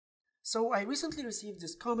So I recently received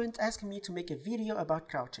this comment asking me to make a video about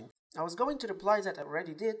crouching. I was going to reply that I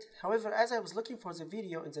already did. However, as I was looking for the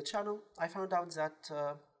video in the channel, I found out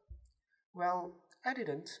that, well, I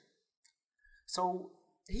didn't. So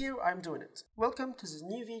here I'm doing it. Welcome to this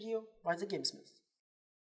new video by The Gamesmith.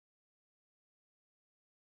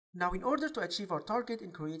 Now, in order to achieve our target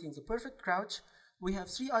in creating the perfect crouch, we have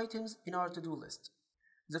 3 items in our to-do list.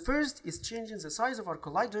 The first is changing the size of our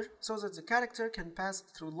collider so that the character can pass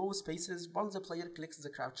through low spaces once the player clicks the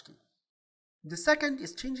crouch key. The second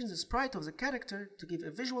is changing the sprite of the character to give a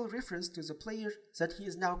visual reference to the player that he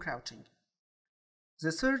is now crouching.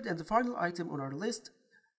 The third and the final item on our list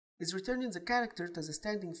is returning the character to the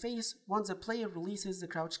standing face once the player releases the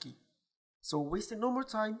crouch key. So wasting no more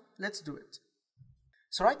time, let's do it.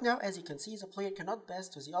 So right now, as you can see, the player cannot pass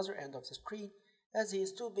to the other end of the screen as he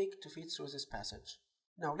is too big to fit through this passage.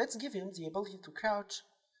 Now let's give him the ability to crouch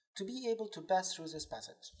to be able to pass through this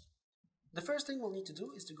passage. The first thing we'll need to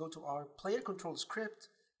do is to go to our player control script,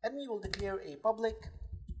 and we will declare a public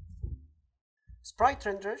sprite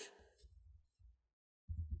render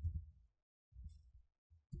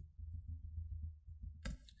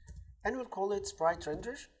and we'll call it sprite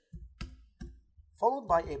render, followed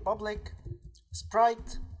by a public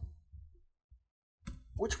sprite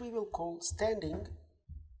which we will call standing.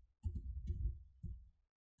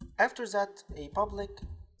 After that, a public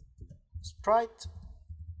sprite,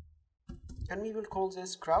 and we will call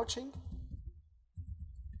this crouching.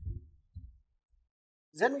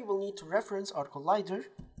 Then we will need to reference our collider,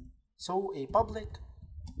 so a public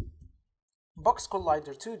box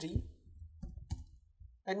collider 2D,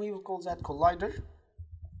 and we will call that collider.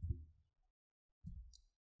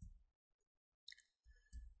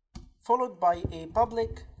 Followed by a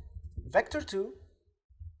public vector2,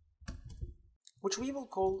 which we will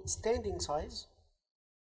call standing size.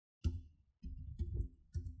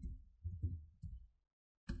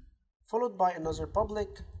 Followed by another public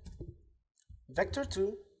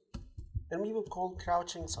vector2, and we will call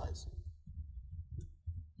crouching size.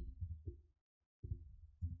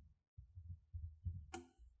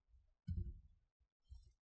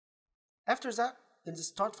 After that, in the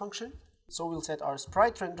start function, so we'll set our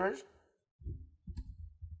sprite render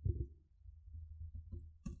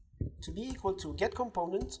to be equal to get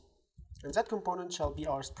component, and that component shall be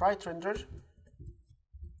our sprite render,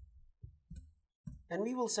 and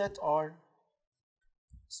we will set our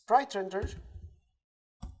sprite render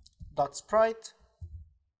dot sprite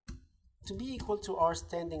to be equal to our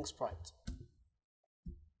standing sprite.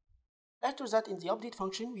 After that, in the update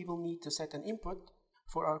function, we will need to set an input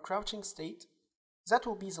for our crouching state. That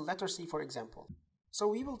will be the letter C, for example. So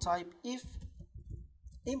we will type if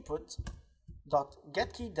input dot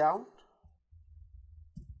get key down,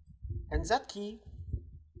 and that key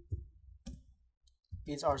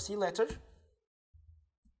is our C letter.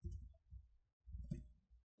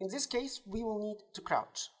 In this case, we will need to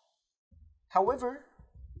crouch. However,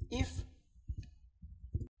 if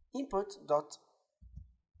input dot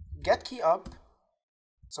get key up,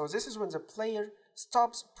 so this is when the player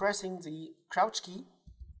stops pressing the crouch key,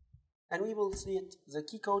 and we will set the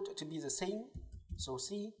key code to be the same, so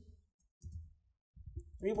C.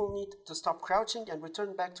 We will need to stop crouching and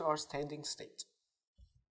return back to our standing state.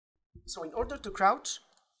 So in order to crouch,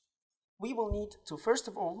 we will need to first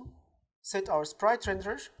of all set our sprite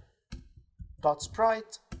render dot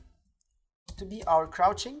sprite to be our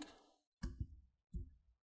crouching,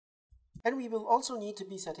 and we will also need to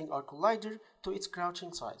be setting our collider to its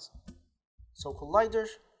crouching size. So collider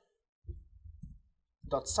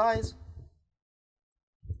dot size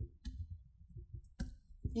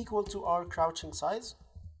equal to our crouching size.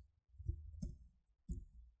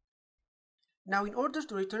 Now, in order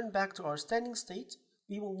to return back to our standing state,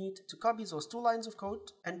 we will need to copy those 2 lines of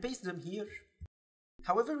code and paste them here.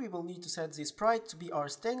 However, we will need to set the sprite to be our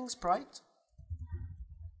standing sprite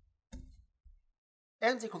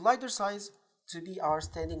and the collider size to be our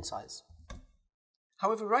standing size.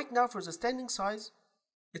 However, right now for the standing size,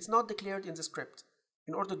 it's not declared in the script.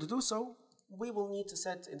 In order to do so, we will need to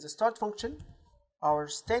set in the start function our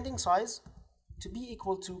standing size to be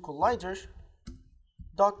equal to collider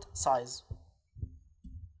dot size.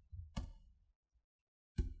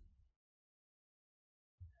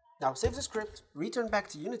 Now save the script, return back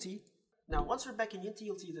to Unity. Now once we're back in Unity,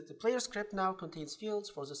 you'll see that the player script now contains fields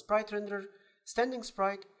for the sprite render, standing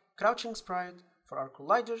sprite, crouching sprite, for our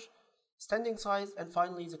collider, standing size, and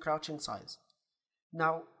finally the crouching size.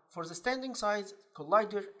 Now for the standing size,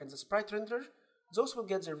 collider, and the sprite render, those will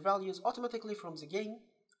get their values automatically from the game.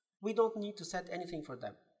 We don't need to set anything for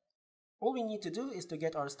them. All we need to do is to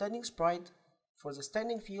get our standing sprite for the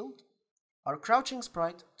standing field our crouching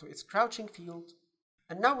sprite to its crouching field,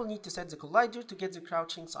 and now we'll need to set the collider to get the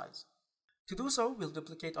crouching size. To do so, we'll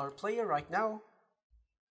duplicate our player right now,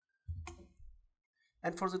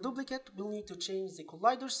 and for the duplicate, we'll need to change the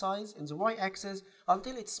collider size in the y-axis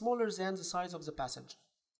until it's smaller than the size of the passage.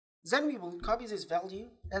 Then we will copy this value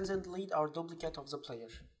and then delete our duplicate of the player.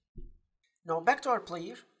 Now back to our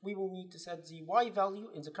player, we will need to set the y value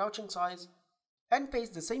in the crouching size and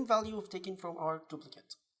paste the same value we've taken from our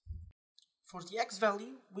duplicate. For the x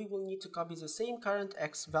value, we will need to copy the same current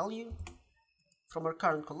x value from our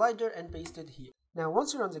current collider and paste it here. Now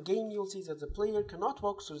once you run the game, you'll see that the player cannot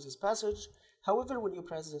walk through this passage. However, when you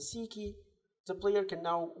press the C key, the player can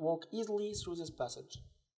now walk easily through this passage.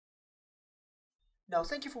 Now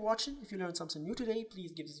thank you for watching. If you learned something new today,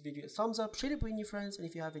 please give this video a thumbs up, share it with your friends, and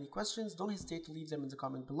if you have any questions, don't hesitate to leave them in the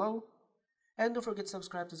comment below. And don't forget to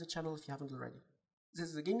subscribe to the channel if you haven't already. This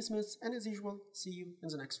is the Gamesmith, and as usual, see you in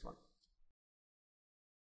the next one.